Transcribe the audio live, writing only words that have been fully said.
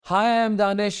Hi, I am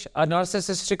Danish, a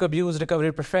narcissistic abuse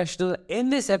recovery professional. In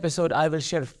this episode, I will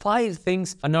share 5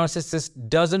 things a narcissist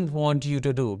doesn't want you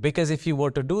to do, because if you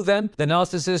were to do them, the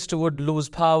narcissist would lose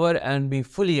power and be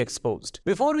fully exposed.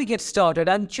 Before we get started,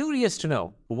 I'm curious to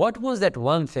know, what was that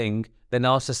one thing the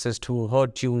narcissist who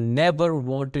hurt you never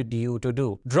wanted you to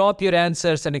do? Drop your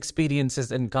answers and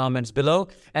experiences in comments below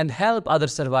and help other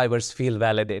survivors feel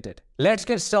validated. Let's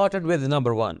get started with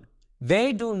number 1.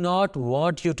 They do not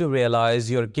want you to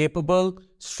realize you're capable,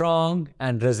 strong,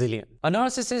 and resilient. A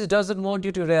narcissist doesn't want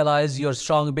you to realize you're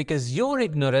strong because your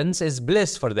ignorance is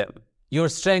bliss for them. Your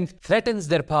strength threatens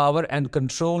their power and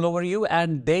control over you,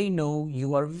 and they know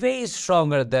you are way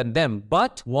stronger than them,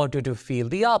 but want you to feel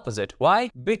the opposite.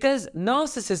 Why? Because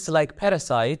narcissists, like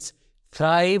parasites,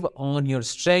 thrive on your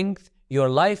strength, your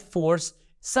life force,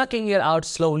 sucking it out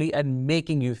slowly and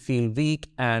making you feel weak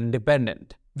and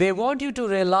dependent. They want you to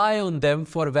rely on them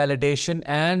for validation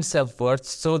and self-worth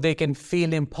so they can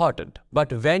feel important.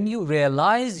 But when you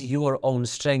realize your own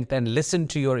strength and listen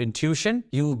to your intuition,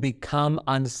 you become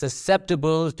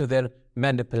unsusceptible to their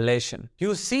manipulation.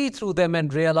 You see through them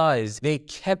and realize they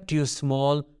kept you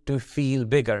small to feel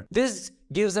bigger. This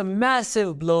gives a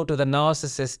massive blow to the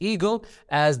narcissist's ego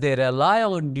as they rely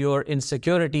on your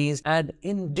insecurities and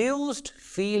induced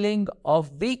feeling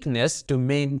of weakness to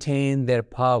maintain their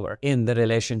power in the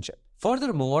relationship.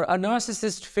 Furthermore, a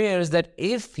narcissist fears that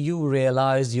if you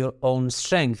realize your own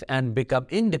strength and become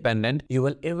independent, you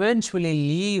will eventually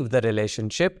leave the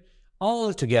relationship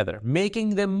altogether,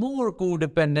 making them more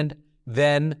codependent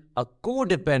than a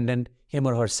codependent him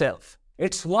or herself.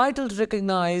 It's vital to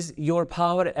recognize your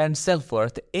power and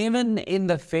self-worth even in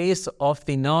the face of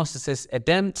the narcissist's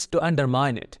attempts to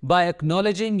undermine it. By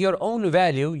acknowledging your own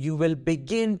value, you will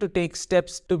begin to take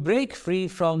steps to break free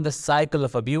from the cycle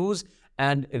of abuse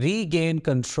and regain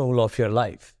control of your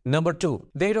life. Number 2,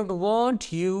 they don't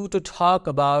want you to talk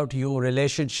about your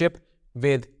relationship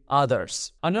with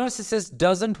others. A narcissist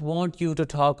doesn't want you to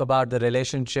talk about the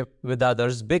relationship with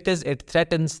others because it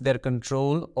threatens their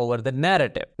control over the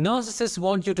narrative. Narcissists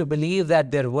want you to believe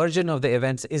that their version of the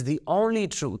events is the only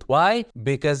truth. Why?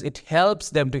 Because it helps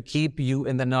them to keep you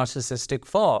in the narcissistic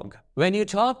fog. When you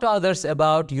talk to others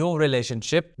about your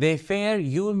relationship, they fear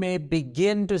you may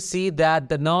begin to see that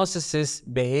the narcissist's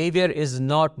behavior is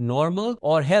not normal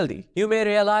or healthy. You may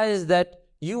realize that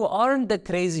you aren't the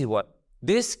crazy one.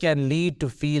 This can lead to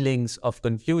feelings of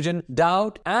confusion,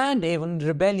 doubt, and even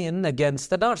rebellion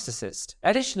against the narcissist.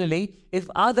 Additionally, if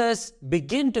others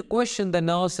begin to question the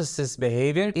narcissist's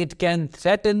behavior, it can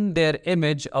threaten their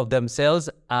image of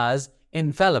themselves as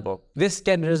infallible. This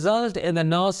can result in the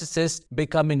narcissist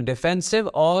becoming defensive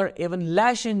or even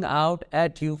lashing out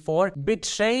at you for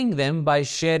betraying them by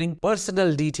sharing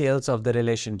personal details of the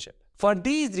relationship. For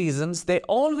these reasons, they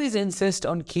always insist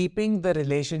on keeping the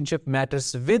relationship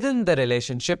matters within the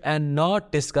relationship and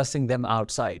not discussing them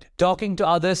outside. Talking to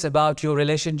others about your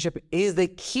relationship is the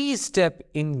key step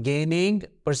in gaining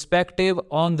perspective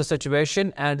on the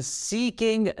situation and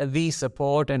seeking the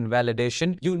support and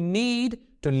validation you need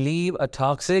to leave a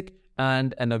toxic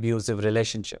and an abusive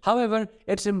relationship. However,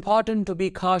 it's important to be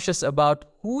cautious about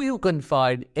who you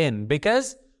confide in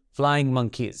because flying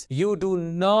monkeys, you do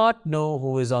not know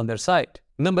who is on their side.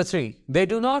 Number 3, they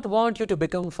do not want you to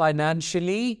become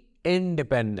financially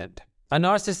independent. A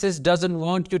narcissist doesn't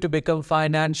want you to become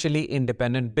financially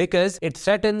independent because it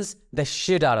threatens the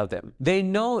shit out of them. They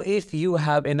know if you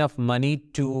have enough money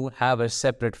to have a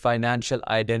separate financial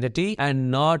identity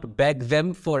and not beg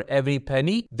them for every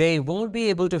penny, they won't be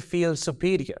able to feel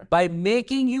superior. By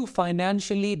making you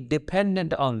financially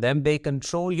dependent on them, they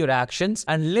control your actions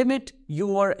and limit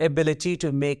your ability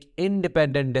to make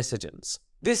independent decisions.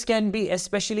 This can be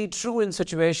especially true in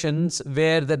situations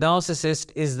where the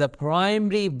narcissist is the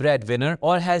primary breadwinner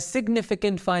or has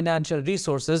significant financial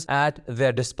resources at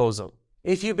their disposal.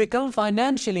 If you become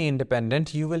financially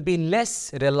independent, you will be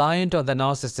less reliant on the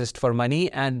narcissist for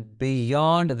money and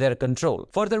beyond their control.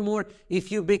 Furthermore,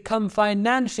 if you become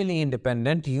financially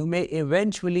independent, you may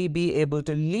eventually be able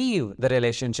to leave the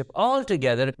relationship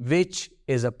altogether, which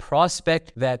is a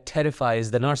prospect that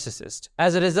terrifies the narcissist.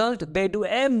 As a result, they do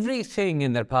everything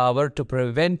in their power to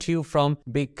prevent you from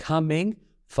becoming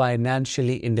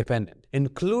financially independent,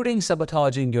 including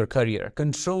sabotaging your career,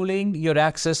 controlling your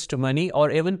access to money, or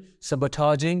even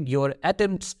sabotaging your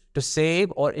attempts to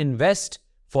save or invest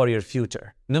for your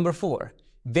future. Number 4,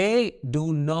 they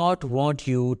do not want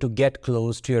you to get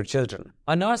close to your children.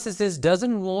 A narcissist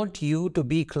doesn't want you to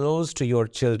be close to your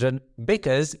children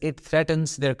because it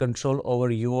threatens their control over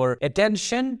your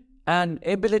attention and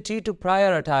ability to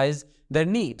prioritize their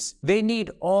needs. They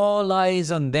need all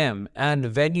eyes on them,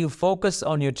 and when you focus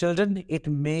on your children, it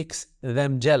makes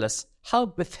them jealous. How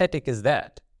pathetic is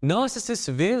that? Narcissists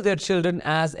view their children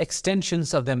as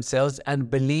extensions of themselves and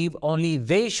believe only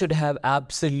they should have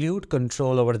absolute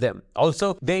control over them.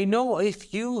 Also, they know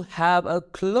if you have a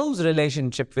close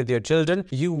relationship with your children,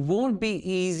 you won't be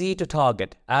easy to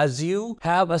target, as you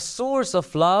have a source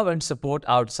of love and support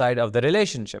outside of the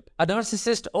relationship. A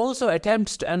narcissist also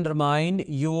attempts to undermine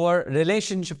your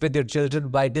relationship with your children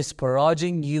by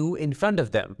disparaging you in front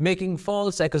of them, making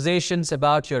false accusations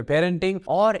about your parenting,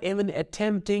 or even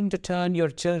attempting to turn your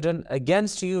children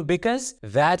against you, because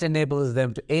that enables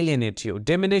them to alienate you,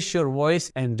 diminish your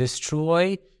voice, and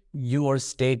destroy your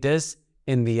status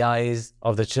in the eyes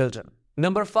of the children.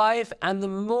 Number 5, and the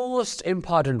most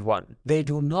important one, they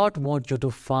do not want you to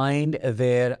find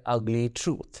their ugly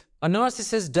truth. A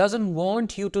narcissist doesn't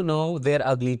want you to know their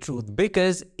ugly truth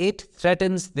because it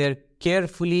threatens their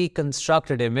carefully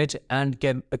constructed image and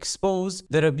can expose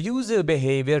their abusive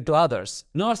behavior to others.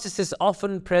 Narcissists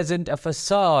often present a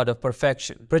facade of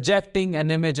perfection, projecting an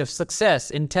image of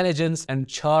success, intelligence, and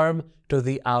charm to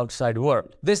the outside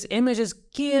world. This image is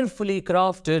carefully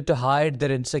crafted to hide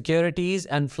their insecurities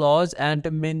and flaws and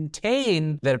to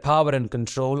maintain their power and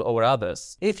control over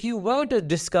others. If you were to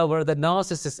discover the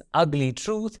narcissist's ugly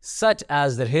truth, such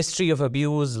as their history of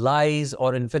abuse, lies,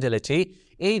 or infidelity,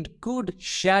 it could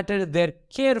shatter their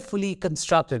carefully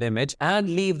constructed image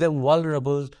and leave them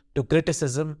vulnerable to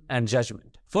criticism and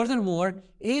judgment. Furthermore,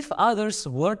 if others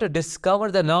were to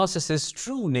discover the narcissist's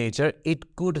true nature,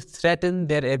 it could threaten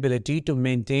their ability to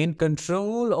maintain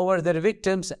control over their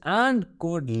victims and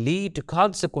could lead to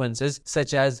consequences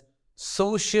such as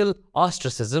social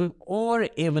ostracism or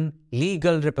even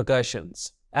legal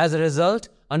repercussions. As a result,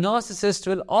 a narcissist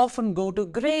will often go to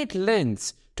great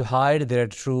lengths to hide their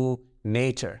true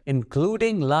nature,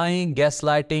 including lying,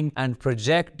 gaslighting, and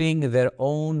projecting their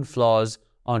own flaws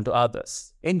onto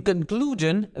others. In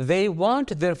conclusion, they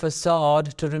want their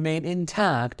facade to remain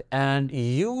intact and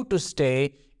you to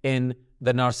stay in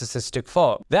the narcissistic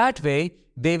form. That way,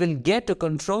 they will get to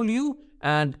control you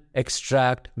and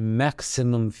extract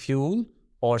maximum fuel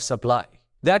or supply.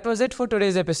 That was it for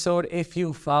today's episode. If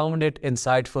you found it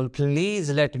insightful,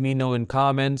 please let me know in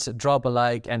comments, drop a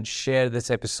like, and share this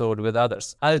episode with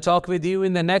others. I'll talk with you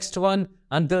in the next one.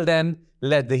 Until then,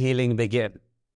 let the healing begin.